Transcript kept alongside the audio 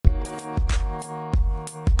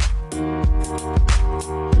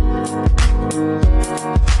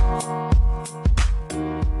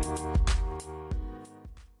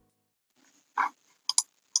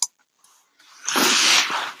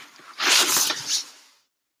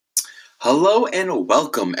Hello and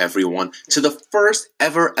welcome, everyone, to the first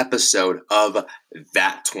ever episode of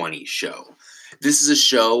That 20 Show. This is a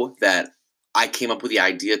show that I came up with the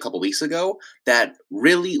idea a couple weeks ago that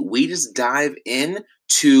really we just dive in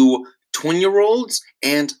to 20-year-olds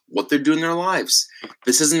and what they're doing in their lives.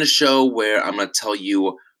 This isn't a show where I'm going to tell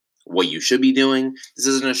you what you should be doing. This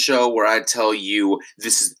isn't a show where I tell you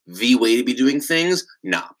this is the way to be doing things.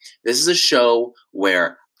 No, this is a show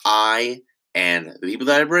where I and the people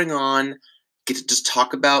that I bring on get to just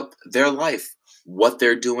talk about their life, what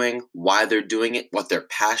they're doing, why they're doing it, what their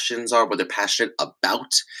passions are, what they're passionate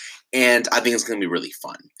about. And I think it's going to be really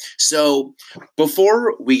fun. So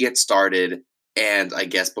before we get started, and I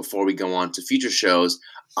guess before we go on to future shows,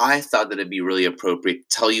 I thought that it'd be really appropriate to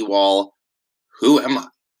tell you all, who am I? I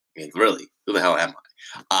mean, really, who the hell am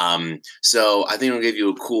I? So I think it'll give you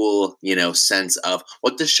a cool, sense of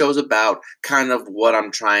what this show's about, kind of what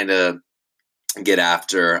I'm trying to get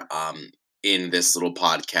after in this little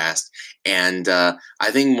podcast. And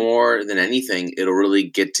I think more than anything, it'll really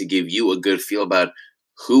get to give you a good feel about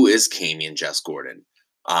who is Kamian Jess Gordon.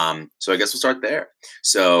 So I guess we'll start there.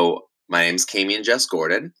 So my name's Kamian Jess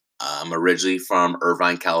Gordon. I'm originally from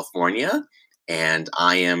Irvine, California, and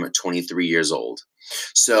I am 23 years old.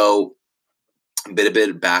 So a bit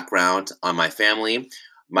of background on my family.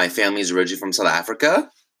 My family is originally from South Africa.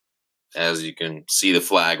 As you can see the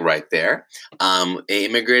flag right there. I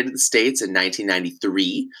immigrated to the States in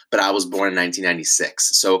 1993, but I was born in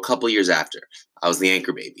 1996, so a couple years after. I was the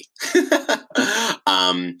anchor baby.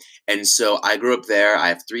 And so I grew up there. I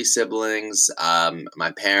have 3 siblings.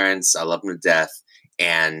 My parents, I love them to death.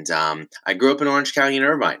 And I grew up in Orange County in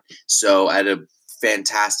Irvine. So I had a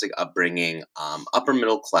fantastic upbringing, upper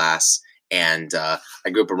middle class. And I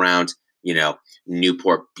grew up around,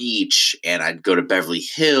 Newport Beach, and I'd go to Beverly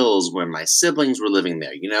Hills when my siblings were living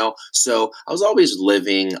there, So I was always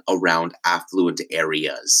living around affluent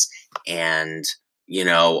areas. And,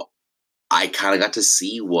 I kind of got to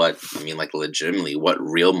see legitimately what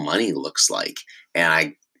real money looks like.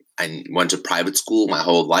 And I went to private school my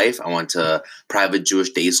whole life. I went to private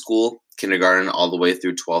Jewish day school, kindergarten all the way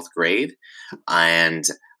through 12th grade. And,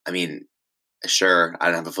 sure, I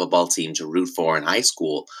didn't have a football team to root for in high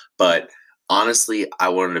school, but honestly, I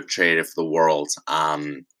wouldn't have traded it for the world.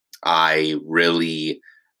 I really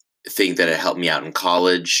think that it helped me out in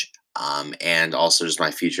college, and also just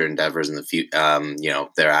my future endeavors in the future,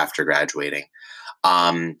 thereafter graduating.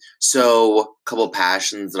 So a couple of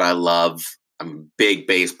passions that I love. I'm a big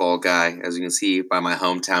baseball guy, as you can see by my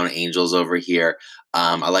hometown Angels over here.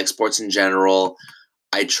 I like sports in general.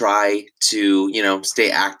 I try to,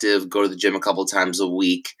 stay active, go to the gym a couple times a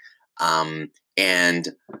week. And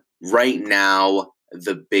right now,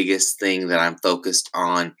 the biggest thing that I'm focused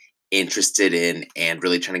on, interested in, and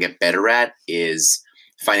really trying to get better at is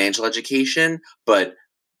financial education, but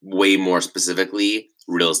way more specifically,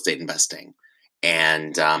 real estate investing.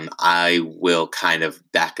 And I will kind of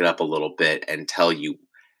back it up a little bit and tell you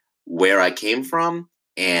where I came from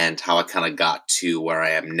and how I kind of got to where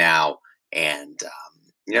I am now. And,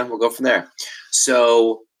 we'll go from there.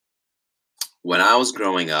 So when I was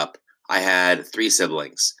growing up, I had 3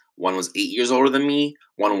 siblings. One was 8 years older than me,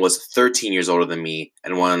 one was 13 years older than me,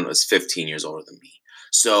 and one was 15 years older than me.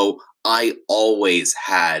 So I always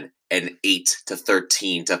had an 8 to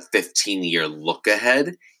 13 to 15 year look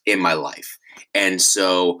ahead in my life. And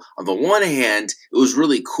so on the one hand, it was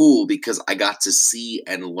really cool because I got to see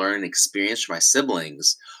and learn and experience from my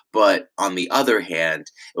siblings. But on the other hand,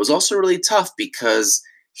 it was also really tough because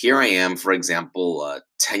here I am, for example, a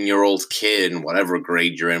 10-year-old kid in whatever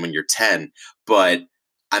grade you're in when you're 10, but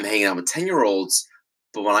I'm hanging out with 10-year-olds,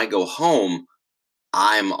 but when I go home,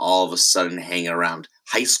 I'm all of a sudden hanging around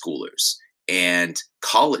high schoolers and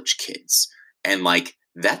college kids. And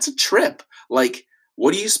that's a trip.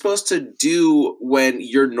 What are you supposed to do when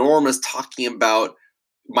your norm is talking about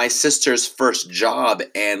my sister's first job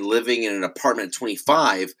and living in an apartment at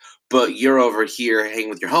 25, but you're over here hanging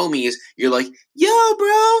with your homies? You're like, yo,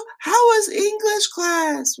 bro, how was English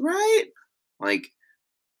class, right?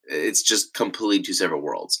 It's just completely 2 separate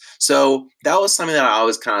worlds. So that was something that I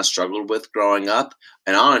always kind of struggled with growing up.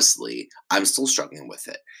 And honestly, I'm still struggling with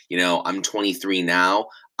it. I'm 23 now.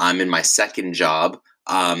 I'm in my second job,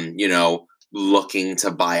 looking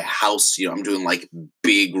to buy a house. I'm doing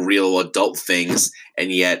big, real adult things.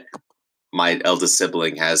 And yet my eldest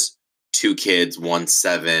sibling has 2 kids, one's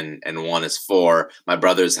 7 and one is 4. My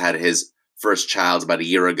brother's had his first child about a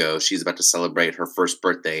year ago. She's about to celebrate her first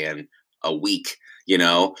birthday in a week.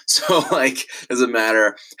 So doesn't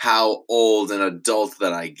matter how old an adult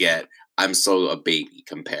that I get, I'm still a baby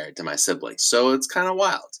compared to my siblings. So it's kind of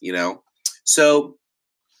wild. So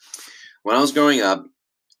when I was growing up,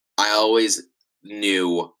 I always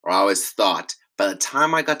knew or I always thought by the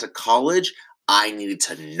time I got to college, I needed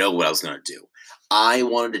to know what I was going to do. I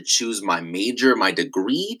wanted to choose my major, my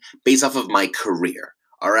degree based off of my career.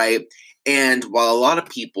 All right. And while a lot of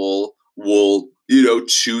people will,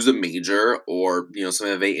 choose a major or, something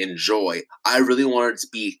that they enjoy, I really wanted to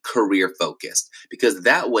be career focused because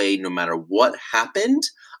that way, no matter what happened,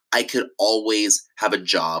 I could always have a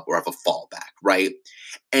job or have a fallback. Right.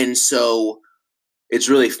 And so, it's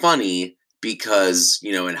really funny because,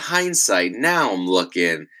 in hindsight, now I'm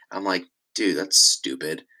looking, I'm like, dude, that's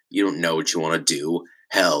stupid. You don't know what you want to do.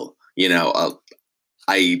 Hell,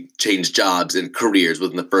 I changed jobs and careers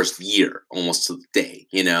within the first year, almost to the day,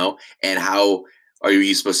 And how are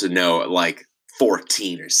you supposed to know at like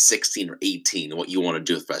 14 or 16 or 18 what you want to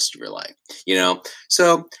do with the rest of your life,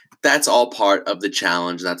 So that's all part of the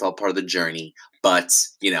challenge. That's all part of the journey. But,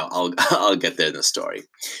 I'll, I'll get there in the story.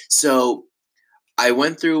 So, I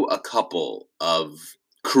went through a couple of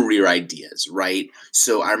career ideas, right?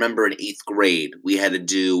 So I remember in 8th grade, we had to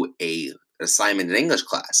do a assignment in English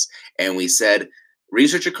class, and we said,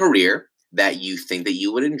 research a career that you think that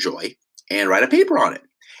you would enjoy and write a paper on it.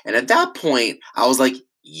 And at that point, I was like,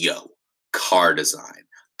 yo, car design.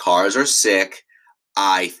 Cars are sick.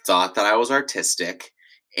 I thought that I was artistic,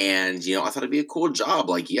 and I thought it'd be a cool job.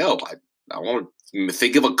 Like, yo, I want to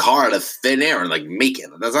think of a car out of thin air and like make it.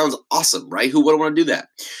 That sounds awesome, right? Who wouldn't want to do that?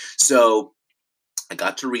 So I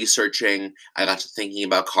got to researching, I got to thinking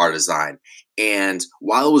about car design. And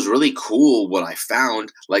while it was really cool what I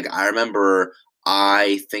found, like I remember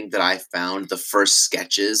I think that I found the first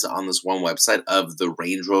sketches on this one website of the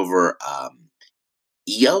Range Rover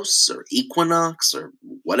EOS or Equinox or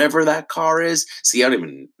whatever that car is. See, I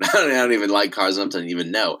don't even like cars enough to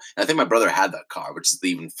even know. And I think my brother had that car, which is the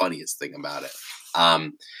even funniest thing about it.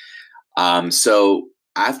 So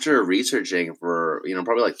after researching for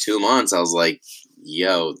probably like 2 months, I was like,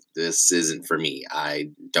 yo, this isn't for me. I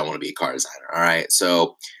don't want to be a car designer. All right.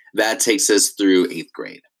 So that takes us through 8th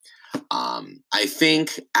grade. I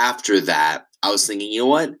think after that, I was thinking, you know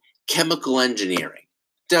what? Chemical engineering.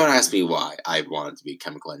 Don't ask me why I wanted to be a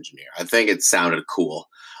chemical engineer. I think it sounded cool.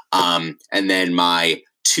 And then my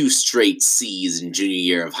 2 straight C's in junior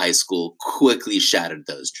year of high school quickly shattered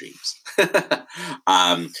those dreams.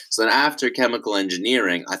 So then after chemical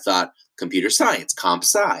engineering, I thought computer science, comp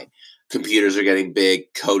sci. Computers are getting big,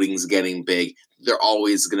 coding's getting big. They're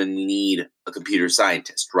always going to need a computer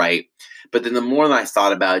scientist, right? But then the more that I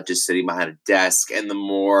thought about just sitting behind a desk and the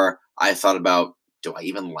more I thought about, do I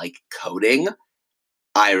even like coding?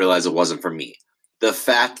 I realized it wasn't for me. The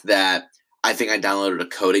fact that I think I downloaded a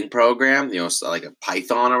coding program, so like a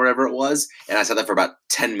Python or whatever it was, and I sat there for about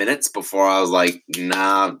 10 minutes before I was like,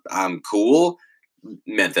 nah, I'm cool,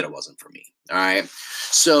 meant that it wasn't for me. All right.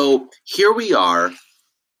 So here we are.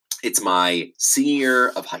 It's my senior year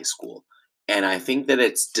of high school, and I think that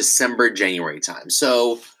it's December, January time.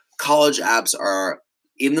 So college apps are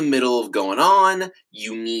in the middle of going on.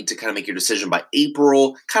 You need to kind of make your decision by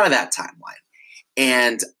April, kind of that timeline.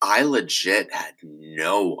 And I legit had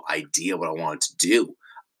no idea what I wanted to do.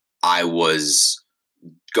 I was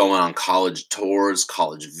going on college tours,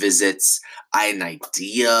 college visits. I had an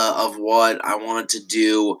idea of what I wanted to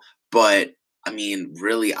do, but I mean,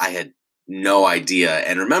 really, I had no idea.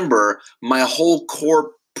 And remember, my whole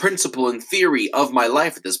core principle and theory of my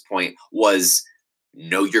life at this point was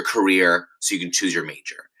know your career so you can choose your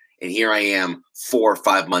major. And here I am 4 or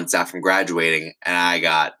 5 months after graduating, and I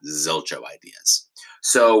got zilcho ideas.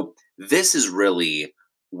 So this is really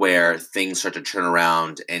where things start to turn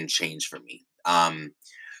around and change for me.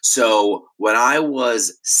 So when I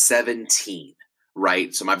was 17,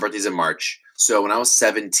 right? So my birthday's in March. So when I was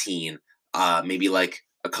 17, maybe like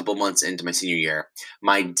a couple months into my senior year,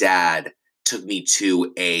 my dad took me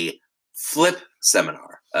to a flip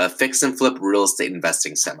seminar, a fix and flip real estate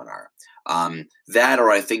investing seminar. That, or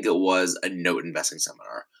I think it was a note investing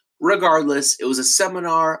seminar. Regardless, it was a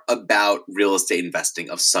seminar about real estate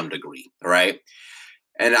investing of some degree, right?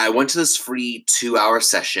 And I went to this free 2-hour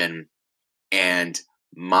session, and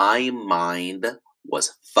my mind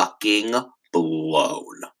was fucking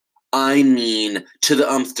blown. I mean, to the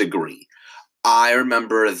nth degree. I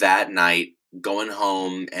remember that night going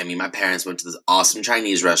home, and me and my parents went to this awesome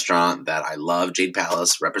Chinese restaurant that I love, Jade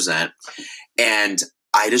Palace, represent. And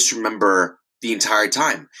I just remember the entire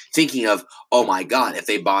time thinking of, oh my God, if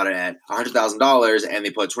they bought it at $100,000 and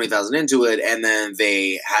they put $20,000 into it, and then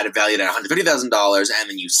they had it valued at $150,000, and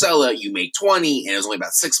then you sell it, you make 20, and it was only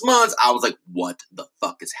about 6 months. I was like, what the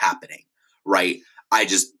fuck is happening? Right? I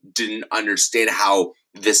just didn't understand how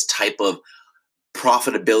this type of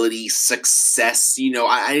profitability, success.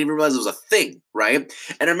 I didn't realize it was a thing, right?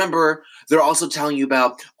 And I remember they're also telling you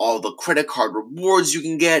about all the credit card rewards you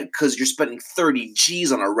can get because you're spending 30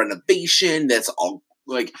 G's on a renovation that's all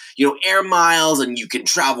like, air miles, and you can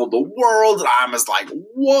travel the world. And I was like,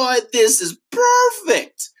 what? This is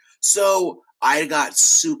perfect. So I got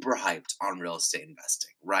super hyped on real estate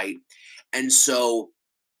investing, right? And so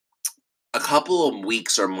a couple of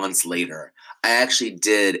weeks or months later, I actually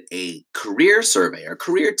did a career survey or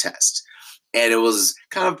career test. And it was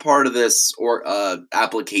kind of part of this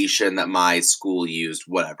application that my school used,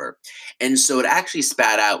 whatever. And so it actually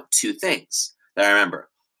spat out two things that I remember.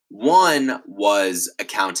 One was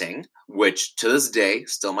accounting, which to this day,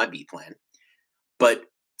 still my B plan. But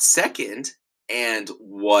second, and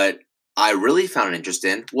what I really found an interest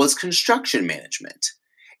in, was construction management.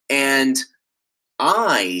 And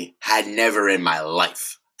I had never in my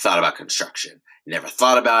life thought about construction. Never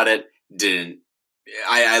thought about it. Didn't.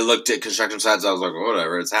 I looked at construction sites. I was like,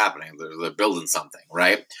 whatever, it's happening. They're building something,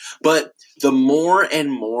 right? But the more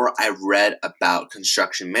and more I read about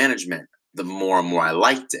construction management, the more and more I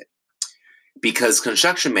liked it. Because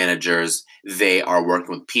construction managers, they are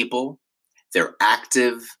working with people. They're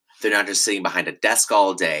active. They're not just sitting behind a desk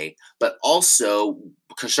all day, but also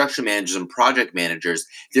construction managers and project managers,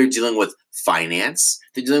 they're dealing with finance.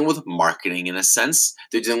 They're dealing with marketing in a sense.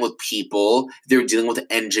 They're dealing with people. They're dealing with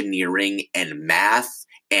engineering and math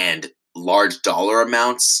and large dollar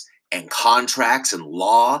amounts and contracts and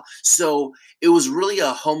law. So it was really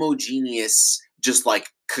a homogeneous, just like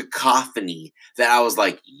cacophony that I was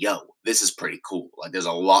like, yo, this is pretty cool. Like there's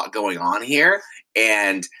a lot going on here,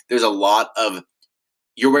 and there's a lot of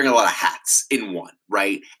you're wearing a lot of hats in one,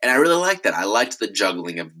 right? And I really like that. I liked the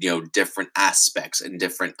juggling of, different aspects and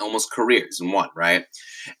different almost careers in one, right?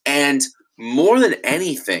 And more than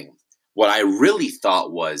anything, what I really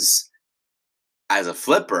thought was, as a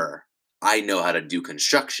flipper, I know how to do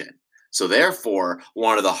construction. So therefore,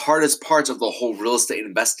 one of the hardest parts of the whole real estate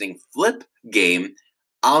investing flip game,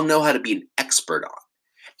 I'll know how to be an expert on.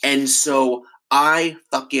 And so I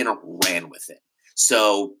fucking ran with it.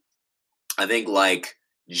 So I think like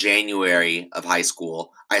January of high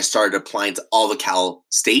school, I started applying to all the Cal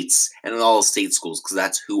states and all the state schools because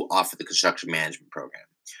that's who offered the construction management program.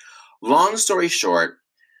 Long story short,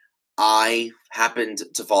 I happened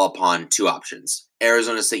to fall upon two options: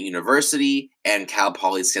 Arizona State University and Cal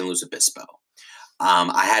Poly San Luis Obispo.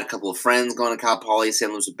 I had a couple of friends going to Cal Poly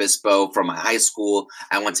San Luis Obispo from my high school.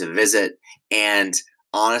 I went to visit, and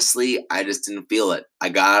honestly, I just didn't feel it. I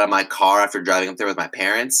got out of my car after driving up there with my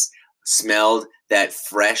parents, smelled that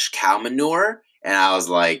fresh cow manure, and I was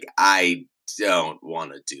like, I don't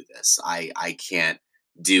want to do this. I can't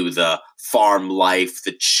do the farm life,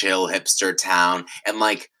 the chill hipster town. And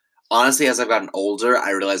like, honestly, as I've gotten older,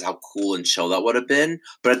 I realized how cool and chill that would have been.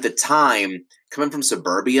 But at the time, coming from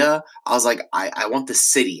suburbia, I was like, I want the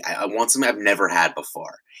city. I want something I've never had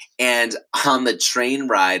before. And on the train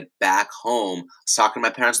ride back home, I was talking to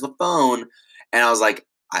my parents on the phone, and I was like,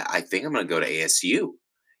 I think I'm going to go to ASU.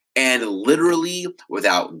 And literally,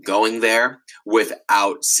 without going there,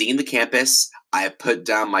 without seeing the campus, I put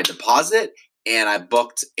down my deposit and I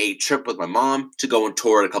booked a trip with my mom to go and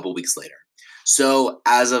tour it a couple weeks later. So,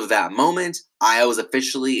 as of that moment, I was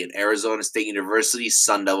officially an Arizona State University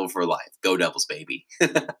Sun Devil for life. Go Devils, baby.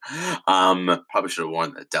 Probably should have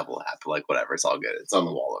worn the devil hat, but like whatever, it's all good. It's on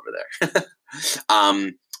the wall over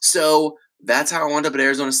there. So that's how I wound up at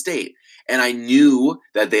Arizona State. And I knew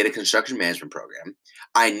that they had a construction management program.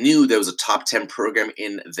 I knew there was a top 10 program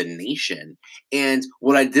in the nation. And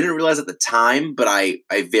what I didn't realize at the time, but I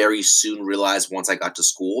very soon realized once I got to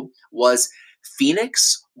school, was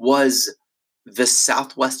Phoenix was the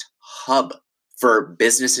Southwest hub for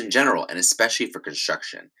business in general, and especially for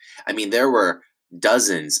construction. I mean, there were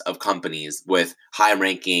dozens of companies with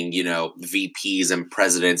high-ranking, VPs and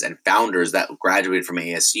presidents and founders that graduated from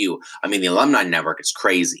ASU. I mean, the alumni network is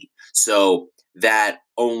crazy. So that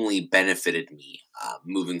only benefited me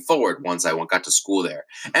moving forward once I got to school there.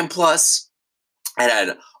 And plus, I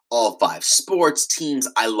had all 5 sports teams.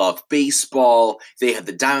 I love baseball. They had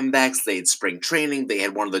the Diamondbacks. They had spring training. They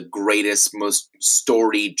had one of the greatest, most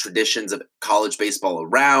storied traditions of college baseball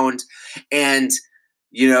around. And,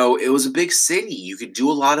 it was a big city. You could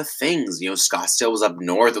do a lot of things. Scottsdale was up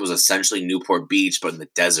north. It was essentially Newport Beach, but in the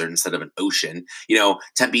desert instead of an ocean.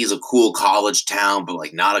 Tempe is a cool college town, but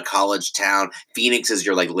like not a college town. Phoenix is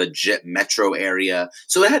your like legit metro area.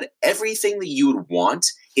 So it had everything that you would want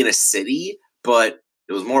in a city, but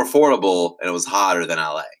it was more affordable and it was hotter than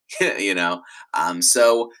LA,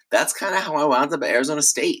 So that's kind of how I wound up at Arizona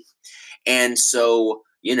State. And so,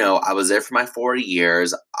 I was there for my 4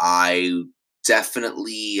 years. I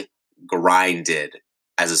definitely grinded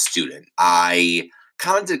as a student. I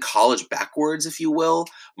kind of did college backwards, if you will.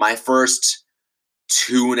 My first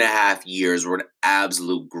 2.5 years were an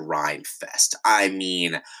absolute grind fest. I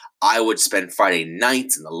mean, I would spend Friday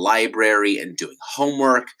nights in the library and doing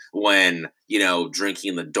homework when, drinking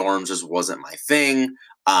in the dorms just wasn't my thing.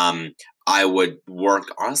 Um, I would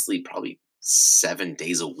work, honestly, probably 7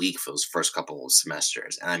 days a week for those first couple of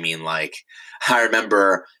semesters. And I mean, like, I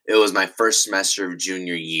remember it was my first semester of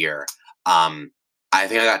junior year. Um, I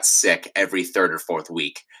think I got sick every third or fourth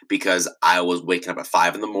week because I was waking up at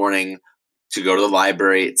 5 in the morning to go to the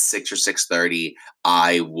library at 6 or 6:30.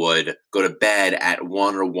 I would go to bed at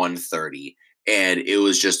 1 or 1:30, and it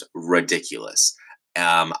was just ridiculous.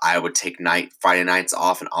 I would take Friday nights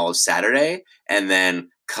off and all of Saturday, and then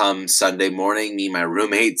come Sunday morning, me and my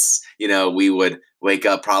roommates, we would wake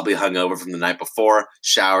up probably hungover from the night before,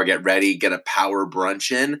 shower, get ready, get a power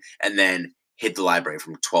brunch in, and then hit the library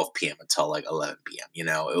from 12 p.m. until like 11 p.m.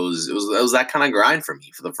 It was that kind of grind for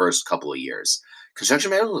me for the first couple of years.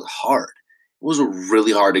 Construction management was hard. It was a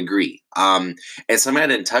really hard degree. And something I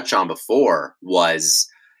didn't touch on before was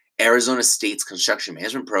Arizona State's construction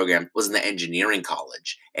management program was in the engineering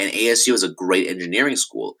college, and ASU is a great engineering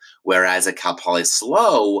school. Whereas at Cal Poly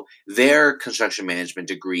SLO, their construction management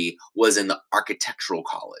degree was in the architectural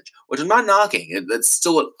college, which I'm not knocking. It's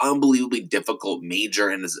still an unbelievably difficult major,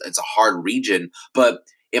 and it's a hard region. But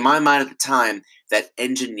in my mind at the time, that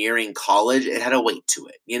engineering college, it had a weight to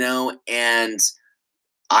it, and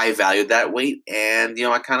I valued that weight, and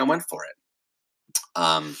I kind of went for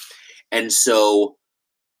it. And so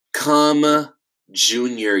come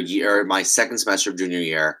junior year, my second semester of junior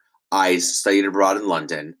year, I studied abroad in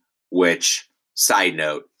London, which, side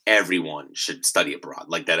note, everyone should study abroad.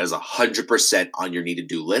 Like, that is 100% on your need to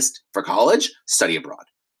do list for college. Study abroad.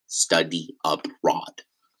 Study abroad.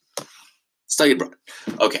 Study abroad.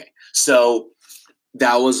 Okay, so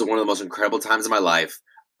that was one of the most incredible times of my life.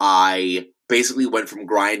 I basically went from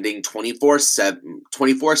grinding 24/7,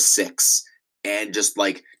 24/6, and just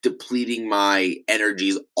like depleting my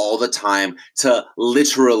energies all the time to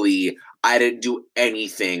literally, I didn't do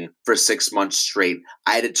anything for 6 months straight.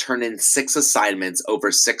 I had to turn in 6 assignments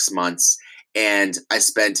over 6 months, and I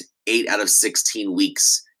spent 8 out of 16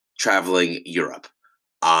 weeks traveling Europe,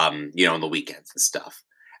 on the weekends and stuff.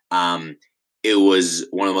 Um, it was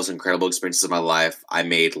one of the most incredible experiences of my life. I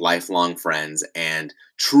made lifelong friends, and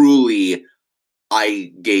truly,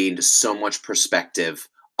 I gained so much perspective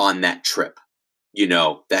on that trip,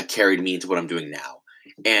 that carried me into what I'm doing now.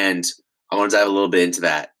 And I want to dive a little bit into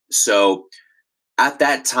that. So at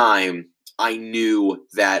that time, I knew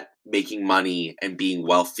that making money and being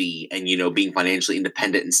wealthy and, being financially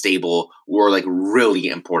independent and stable were like really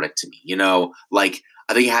important to me. Like,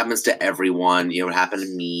 I think it happens to everyone. It happened to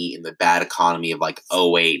me in the bad economy of like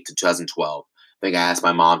 '08 to 2012. I think I asked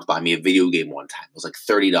my mom to buy me a video game one time. It was like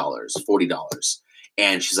 $30, $40.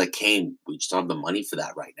 And she's like, Kane, we just don't have the money for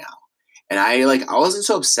that right now. And I wasn't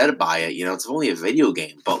so upset by it. It's only a video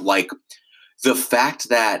game. But like, the fact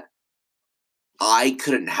that I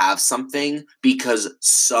couldn't have something because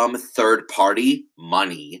some third party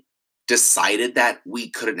money decided that we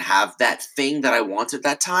couldn't have that thing that I wanted at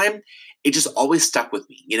that time, it just always stuck with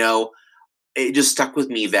me. It just stuck with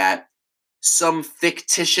me that some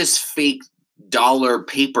fictitious fake dollar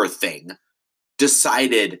paper thing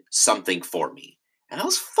decided something for me. And I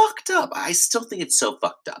was fucked up. I still think it's so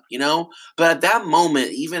fucked up, But at that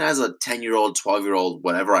moment, even as a 10-year-old, 12-year-old,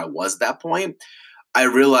 whatever I was at that point, I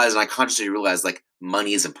realized, and I consciously realized, like,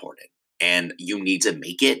 money is important, and you need to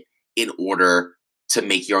make it in order to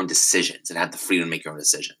make your own decisions and have the freedom to make your own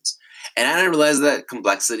decisions. And I didn't realize that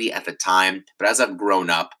complexity at the time, but as I've grown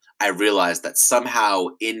up, I realized that somehow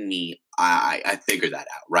in me, I figured that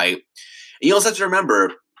out, right? And you also have to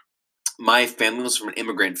remember, my family was from an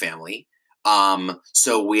immigrant family.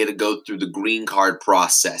 So we had to go through the green card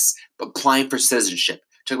process, applying for citizenship.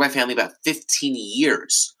 It took my family about 15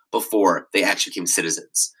 years before they actually became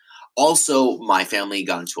citizens. Also, my family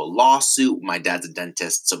got into a lawsuit. My dad's a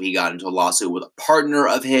dentist, so he got into a lawsuit with a partner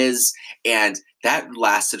of his, and that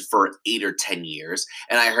lasted for 8 or 10 years.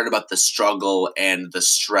 And I heard about the struggle and the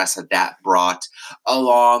stress that brought,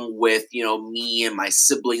 along with, me and my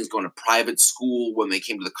siblings going to private school when they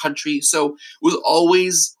came to the country. So it was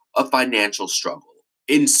always a financial struggle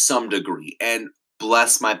in some degree. And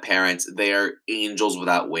bless my parents, they are angels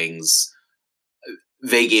without wings.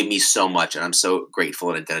 They gave me so much, and I'm so grateful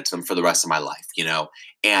and indebted to them for the rest of my life,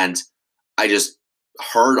 And I just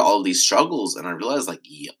heard all these struggles, and I realized, like,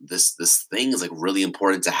 yeah, this thing is like really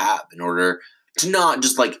important to have in order to not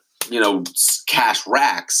just like cash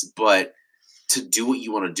racks, but to do what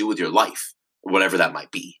you want to do with your life. whatever that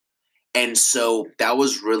might be. And so that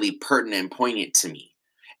was really pertinent and poignant to me.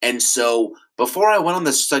 And so before I went on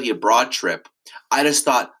the study abroad trip, I just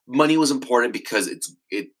thought money was important because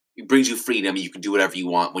it brings you freedom. You can do whatever you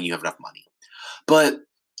want when you have enough money. But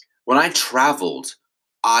when I traveled,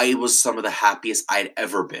 I was some of the happiest I'd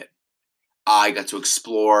ever been. I got to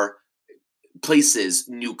explore places,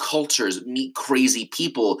 new cultures, meet crazy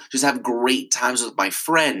people, just have great times with my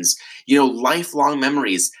friends, lifelong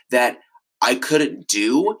memories that I couldn't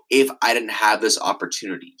do if I didn't have this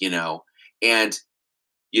opportunity. And,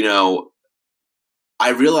 you know, I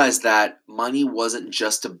realized that money wasn't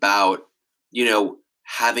just about,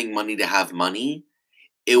 having money to have money.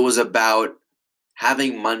 It was about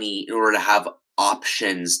having money in order to have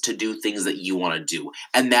options to do things that you want to do.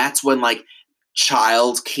 And that's when like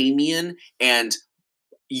child came in and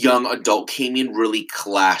young adult came in really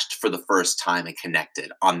clashed for the first time and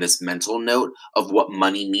connected on this mental note of what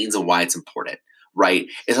money means and why it's important, right?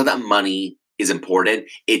 It's not that money is important,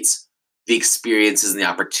 it's the experiences and the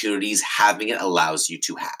opportunities having it allows you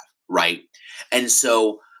to have, right? And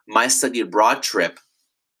so my study abroad trip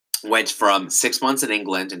went from 6 months in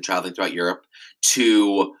England and traveling throughout Europe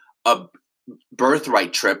to a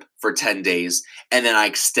birthright trip for 10 days. And then I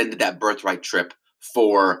extended that birthright trip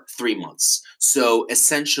for 3 months. So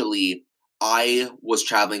essentially, I was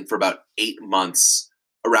traveling for about 8 months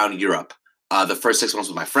around Europe. The first 6 months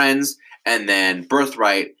with my friends, and then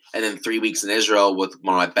birthright, and then 3 weeks in Israel with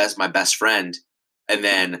one of my best friend. And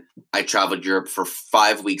then I traveled Europe for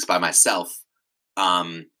 5 weeks by myself.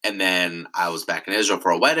 And then I was back in Israel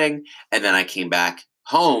for a wedding, and then I came back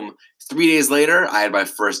home. 3 days later, I had my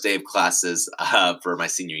first day of classes for my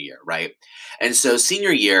senior year, right? And so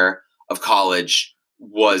senior year of college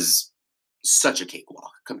was such a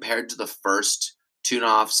cakewalk compared to the first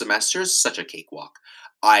 2.5 semesters. Such a cakewalk.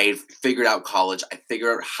 I figured out college. I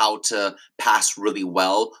figured out how to pass really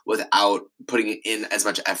well without putting in as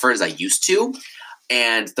much effort as I used to.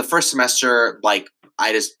 And the first semester,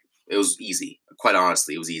 it was easy. Quite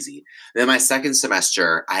honestly, it was easy. Then my second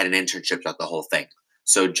semester, I had an internship throughout the whole thing.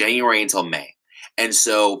 So January until May. And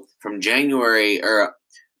so from January, or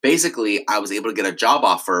basically, I was able to get a job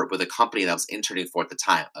offer with a company that I was interning for at the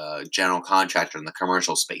time, a general contractor in the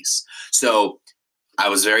commercial space. So I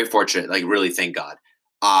was very fortunate, like really, thank God.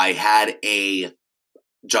 I had a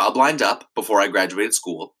job lined up before I graduated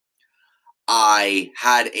school. I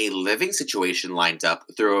had a living situation lined up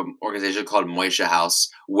through an organization called Moishe House,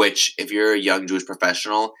 which, if you're a young Jewish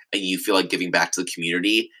professional and you feel like giving back to the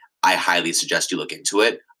community, I highly suggest you look into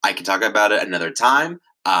it. I can talk about it another time,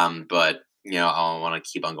 but I want to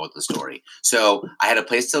keep on going with the story. So I had a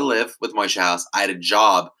place to live with Moishe House. I had a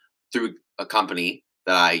job through a company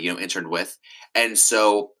that I interned with, and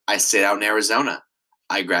so I stayed out in Arizona.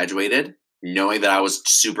 I graduated knowing that I was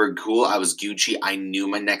super cool. I was Gucci. I knew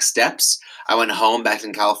my next steps. I went home back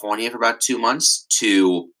in California for about 2 months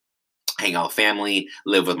to hang out with family,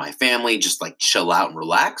 live with my family, just like chill out and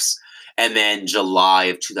relax. And then July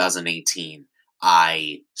of 2018,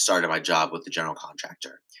 I started my job with the general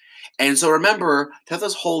contractor. And so remember that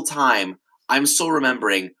this whole time, I'm still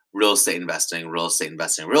remembering real estate investing, real estate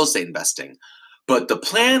investing, real estate investing. But the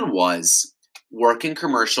plan was work in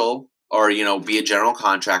commercial or, be a general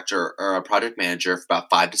contractor or a project manager for about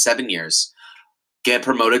 5 to 7 years, get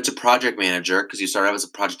promoted to project manager because you start out as a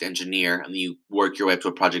project engineer and then you work your way up to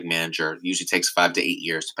a project manager. It usually takes 5 to 8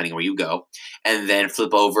 years, depending on where you go, and then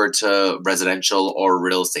flip over to residential or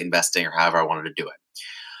real estate investing or however I wanted to do it.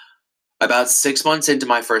 About 6 months into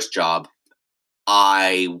my first job,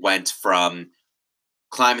 I went from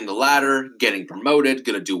climbing the ladder, getting promoted,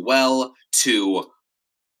 gonna do well, to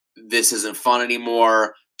this isn't fun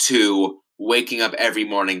anymore, to waking up every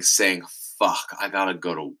morning saying, fuck, I gotta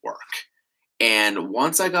go to work. And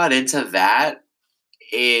once I got into that,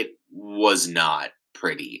 it was not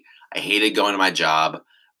pretty. I hated going to my job.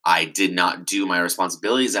 I did not do my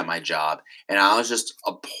responsibilities at my job. And I was just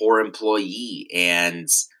a poor employee. And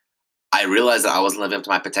I realized that I wasn't living up to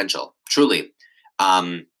my potential. Truly.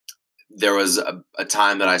 There was a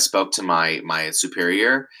time that I spoke to my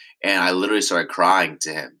superior, and I literally started crying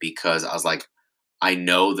to him because I was like, I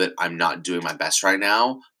know that I'm not doing my best right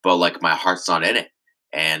now, but like my heart's not in it.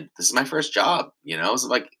 And this is my first job, So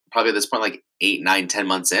like probably at this point, like 8, 9, 10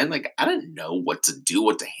 months in, like I didn't know what to do,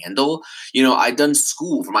 what to handle. I'd done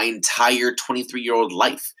school for my entire 23-year-old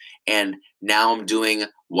life. And now I'm doing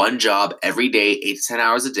one job every day, 8 to 10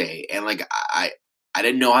 hours a day. And like I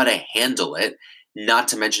didn't know how to handle it, not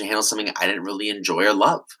to mention handle something I didn't really enjoy or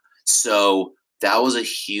love. So that was a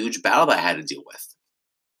huge battle that I had to deal with.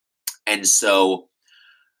 And so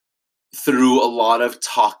through a lot of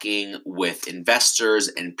talking with investors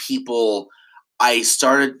and people, I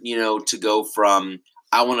started, to go from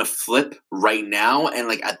I want to flip right now. And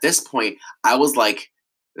like at this point, I was like,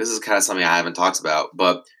 this is kind of something I haven't talked about,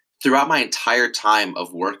 but throughout my entire time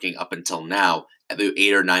of working up until now, about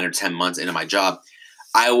 8 or 9 or 10 months into my job,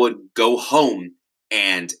 I would go home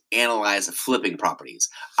and analyze flipping properties.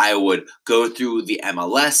 I would go through the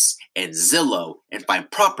MLS and Zillow and find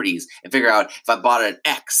properties and figure out if I bought it at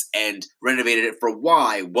X and renovated it for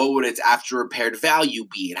Y, what would its after repaired value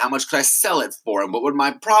be and how much could I sell it for and what would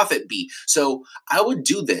my profit be? So I would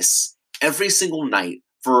do this every single night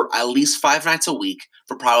for at least 5 nights a week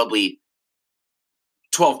for probably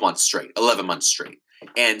 12 months straight, 11 months straight.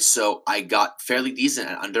 And so I got fairly decent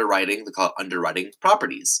at underwriting, they call it underwriting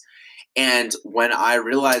properties. And when I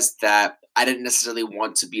realized that I didn't necessarily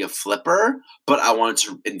want to be a flipper, but I wanted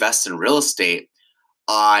to invest in real estate,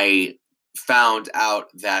 I found out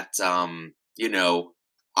that,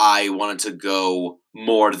 I wanted to go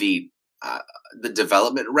more the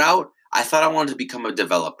development route. I thought I wanted to become a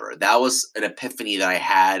developer. That was an epiphany that I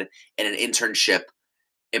had in an internship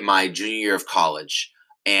in my junior year of college.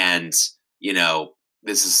 And,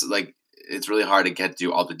 this is like, it's really hard to get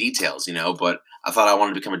through all the details, but I thought I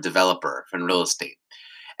wanted to become a developer in real estate.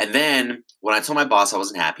 And then when I told my boss I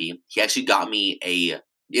wasn't happy, he actually got me a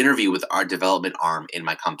interview with our development arm in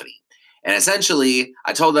my company. And essentially,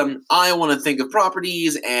 I told them I want to think of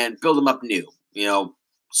properties and build them up new,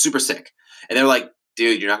 super sick. And they're like,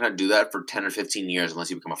 dude, you're not going to do that for 10 or 15 years unless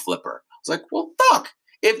you become a flipper. I was like, well, fuck.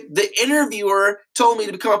 If the interviewer told me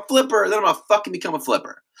to become a flipper, then I'm going to fucking become a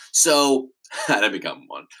flipper. So I didn't become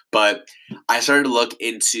one. But I started to look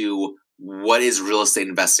into what is real estate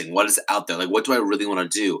investing? What is out there? Like, what do I really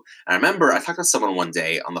want to do? And I remember I talked to someone one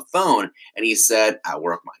day on the phone, and he said, at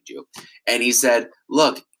work, mind you, and he said,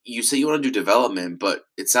 look, you say you want to do development, but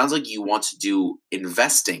it sounds like you want to do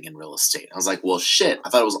investing in real estate. I was like, well, shit, I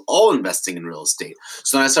thought it was all investing in real estate.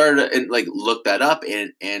 So then I started to look that up,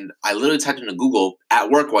 and I literally typed into Google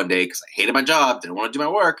at work one day because I hated my job, didn't want to do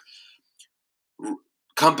my work,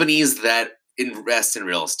 companies that invest in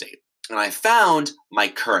real estate. And I found my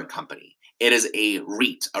current company. It is a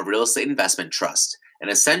REIT, a real estate investment trust. And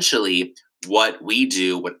essentially what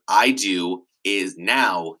I do is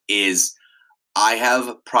I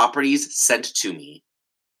have properties sent to me.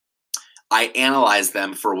 I analyze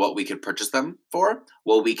them for what we could purchase them for,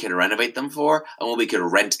 what we can renovate them for, and what we could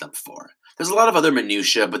rent them for. There's a lot of other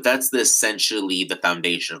minutia, but that's essentially the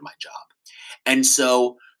foundation of my job. And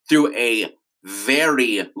so through a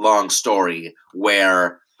very long story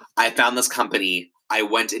where I found this company, I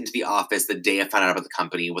went into the office the day I found out about the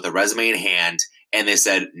company with a resume in hand, and they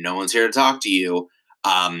said, no one's here to talk to you.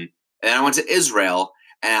 And then I went to Israel,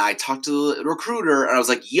 and I talked to the recruiter, and I was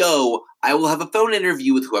like, yo, I will have a phone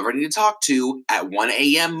interview with whoever I need to talk to at 1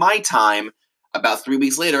 a.m. my time. About 3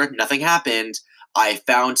 weeks later, nothing happened. I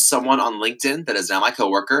found someone on LinkedIn that is now my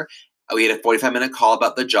coworker. We had a 45-minute call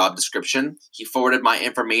about the job description. He forwarded my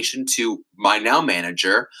information to my now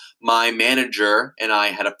manager. My manager and I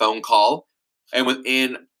had a phone call, and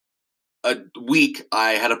within a week,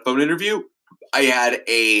 I had a phone interview. I had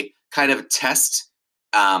a kind of test,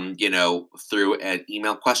 through an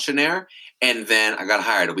email questionnaire, and then I got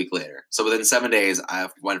hired a week later. So within 7 days, I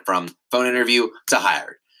went from phone interview to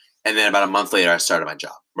hired. And then about a month later, I started my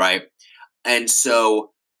job, right? And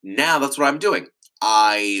so now that's what I'm doing.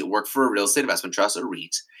 I work for a real estate investment trust, a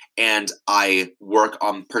REIT, and I work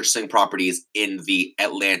on purchasing properties in the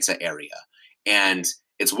Atlanta area. And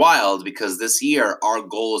it's wild because this year our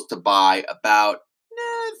goal is to buy about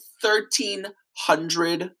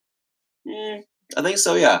 1,300. I think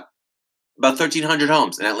so, yeah. About 1,300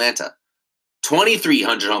 homes in Atlanta.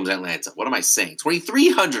 2,300 homes in Atlanta. What am I saying?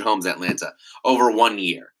 2,300 homes in Atlanta over 1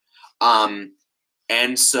 year.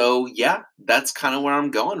 And so, yeah, that's kind of where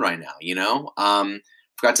I'm going right now,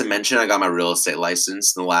 Forgot to mention I got my real estate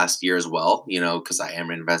license in the last year as well, because I am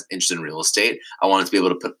interested in real estate. I wanted to be able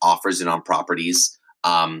to put offers in on properties,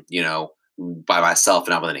 by myself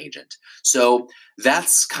and not with an agent. So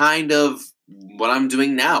that's kind of what I'm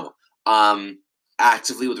doing now.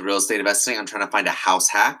 Actively with real estate investing, I'm trying to find a house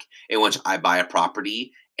hack in which I buy a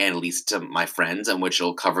property and lease to my friends, and which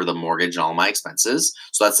will cover the mortgage and all my expenses.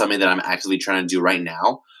 So that's something that I'm actively trying to do right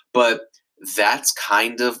now. But that's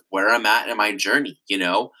kind of where I'm at in my journey.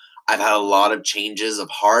 I've had a lot of changes of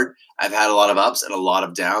heart. I've had a lot of ups and a lot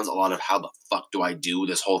of downs, a lot of how the fuck do I do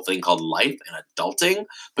this whole thing called life and adulting.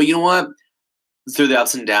 But you know what? Through the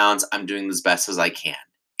ups and downs, I'm doing as best as I can.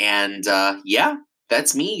 And yeah,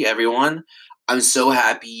 that's me, everyone. I'm so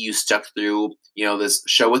happy you stuck through, this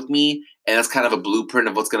show with me. And that's kind of a blueprint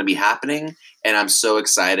of what's going to be happening. And I'm so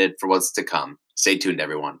excited for what's to come. Stay tuned,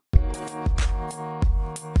 everyone.